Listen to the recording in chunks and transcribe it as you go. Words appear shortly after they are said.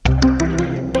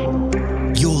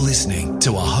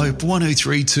Hope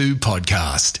 1032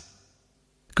 podcast.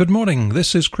 Good morning,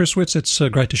 this is Chris Witts. It's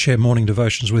great to share morning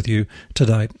devotions with you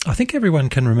today. I think everyone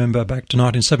can remember back to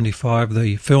 1975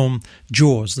 the film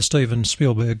Jaws, the Steven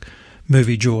Spielberg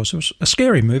movie Jaws. It was a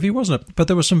scary movie, wasn't it? But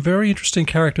there were some very interesting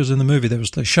characters in the movie. There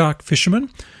was the shark fisherman,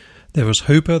 there was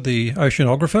Hooper, the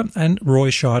oceanographer, and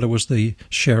Roy Scheider was the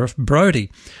Sheriff Brody.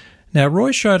 Now,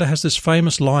 Roy Scheider has this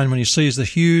famous line when he sees the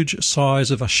huge size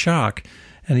of a shark,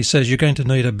 and he says, "You're going to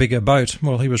need a bigger boat."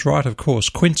 Well, he was right, of course.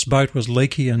 Quint's boat was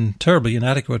leaky and terribly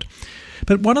inadequate.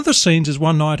 But one of the scenes is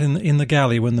one night in the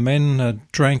galley when the men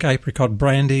drank apricot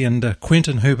brandy, and Quint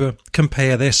and Hooper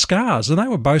compare their scars. And they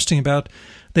were boasting about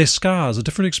their scars, the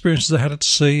different experiences they had at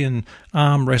sea and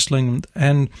arm wrestling.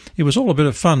 And it was all a bit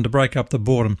of fun to break up the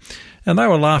boredom. And they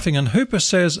were laughing, and Hooper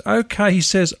says, "Okay," he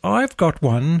says, "I've got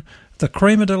one. The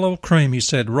cream of the little cream," he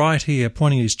said, right here,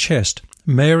 pointing at his chest.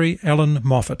 "Mary Ellen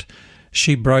Moffat.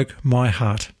 She broke my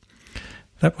heart."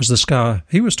 That was the scar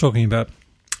he was talking about.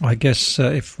 I guess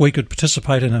if we could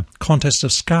participate in a contest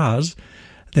of scars,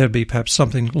 there would be perhaps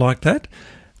something like that.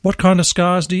 What kind of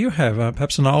scars do you have?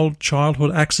 Perhaps an old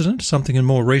childhood accident, something in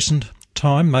more recent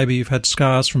time. Maybe you've had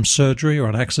scars from surgery or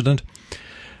an accident.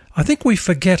 I think we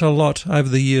forget a lot over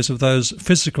the years of those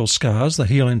physical scars. They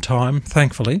heal in time,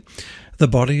 thankfully. The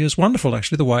body is wonderful,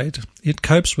 actually, the way it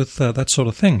copes with that sort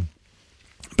of thing.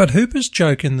 But Hooper's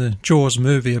joke in the Jaws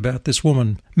movie about this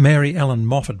woman, Mary Ellen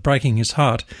Moffat, breaking his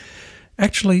heart,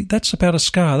 actually, that's about a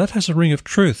scar. That has a ring of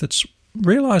truth. It's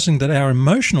realising that our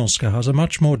emotional scars are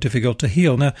much more difficult to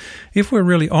heal. Now, if we're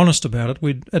really honest about it,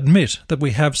 we'd admit that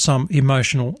we have some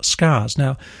emotional scars.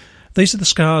 Now, these are the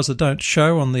scars that don't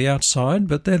show on the outside,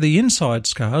 but they're the inside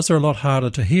scars. They're a lot harder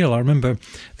to heal. I remember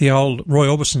the old Roy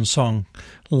Orbison song,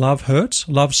 "Love hurts,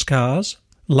 love scars,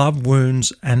 love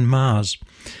wounds and mars."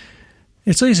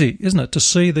 It's easy, isn't it, to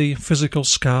see the physical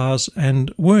scars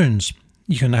and wounds.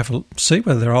 You can see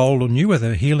whether they're old or new, whether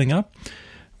they're healing up,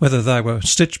 whether they were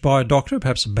stitched by a doctor,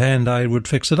 perhaps a Band-Aid would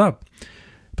fix it up.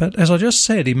 But as I just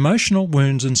said, emotional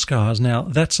wounds and scars, now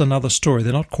that's another story.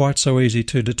 They're not quite so easy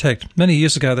to detect. Many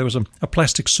years ago there was a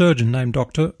plastic surgeon named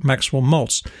Dr. Maxwell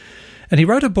Maltz, and he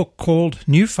wrote a book called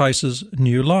New Faces,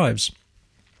 New Lives.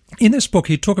 In this book,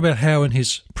 he'd talk about how in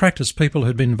his practice people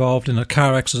who'd been involved in a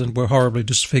car accident were horribly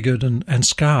disfigured and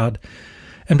scarred.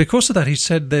 And because of that, he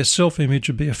said their self-image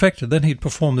would be affected. Then he'd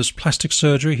perform this plastic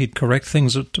surgery, he'd correct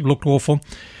things that looked awful.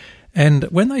 And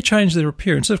when they changed their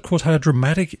appearance, it of course had a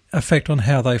dramatic effect on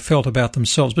how they felt about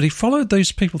themselves. But he followed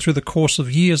these people through the course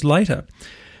of years later,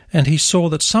 and he saw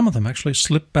that some of them actually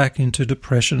slipped back into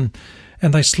depression,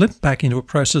 and they slipped back into a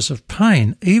process of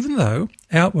pain, even though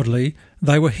outwardly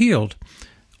they were healed.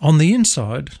 On the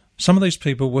inside, some of these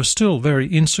people were still very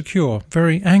insecure,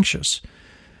 very anxious.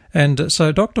 And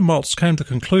so Dr. Maltz came to the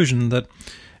conclusion that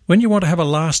when you want to have a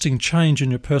lasting change in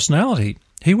your personality,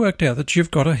 he worked out that you've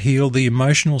got to heal the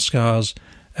emotional scars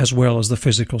as well as the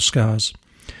physical scars.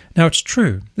 Now, it's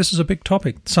true, this is a big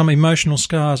topic. Some emotional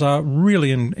scars are really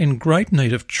in great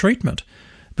need of treatment,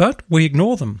 but we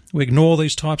ignore them. We ignore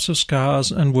these types of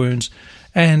scars and wounds,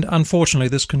 and unfortunately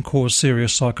this can cause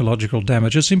serious psychological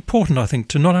damage. It's important, I think,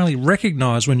 to not only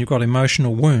recognise when you've got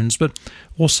emotional wounds, but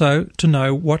also to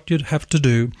know what you'd have to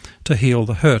do to heal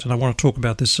the hurt. And I want to talk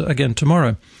about this again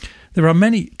tomorrow. There are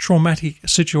many traumatic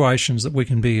situations that we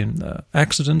can be in.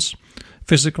 Accidents,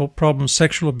 physical problems,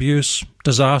 sexual abuse,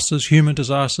 disasters, human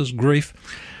disasters, grief.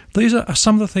 These are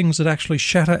some of the things that actually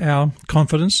shatter our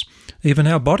confidence, even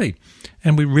our body,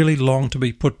 and we really long to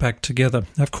be put back together.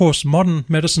 Of course, modern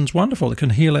medicine's wonderful. It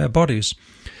can heal our bodies.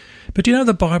 But you know,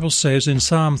 the Bible says in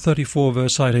Psalm 34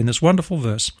 verse 18, this wonderful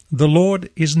verse, "The Lord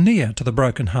is near to the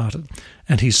brokenhearted,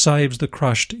 and he saves the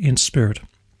crushed in spirit."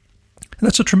 And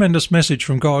that's a tremendous message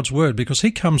from God's Word, because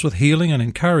he comes with healing and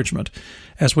encouragement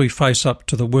as we face up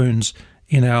to the wounds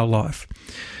in our life.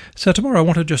 So tomorrow I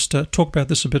want to just talk about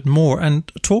this a bit more and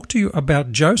talk to you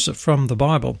about Joseph from the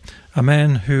Bible, a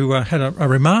man who had a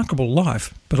remarkable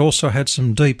life, but also had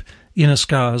some deep inner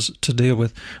scars to deal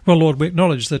with. Well, Lord, we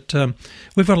acknowledge that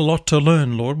we've got a lot to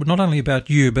learn, Lord, not only about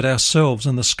you, but ourselves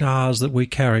and the scars that we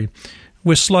carry.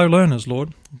 We're slow learners,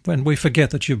 Lord, and we forget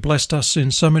that you've blessed us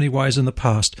in so many ways in the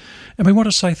past. And we want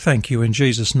to say thank you in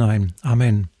Jesus' name.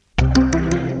 Amen.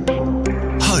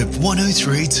 Hope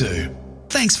 1032.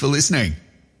 Thanks for listening.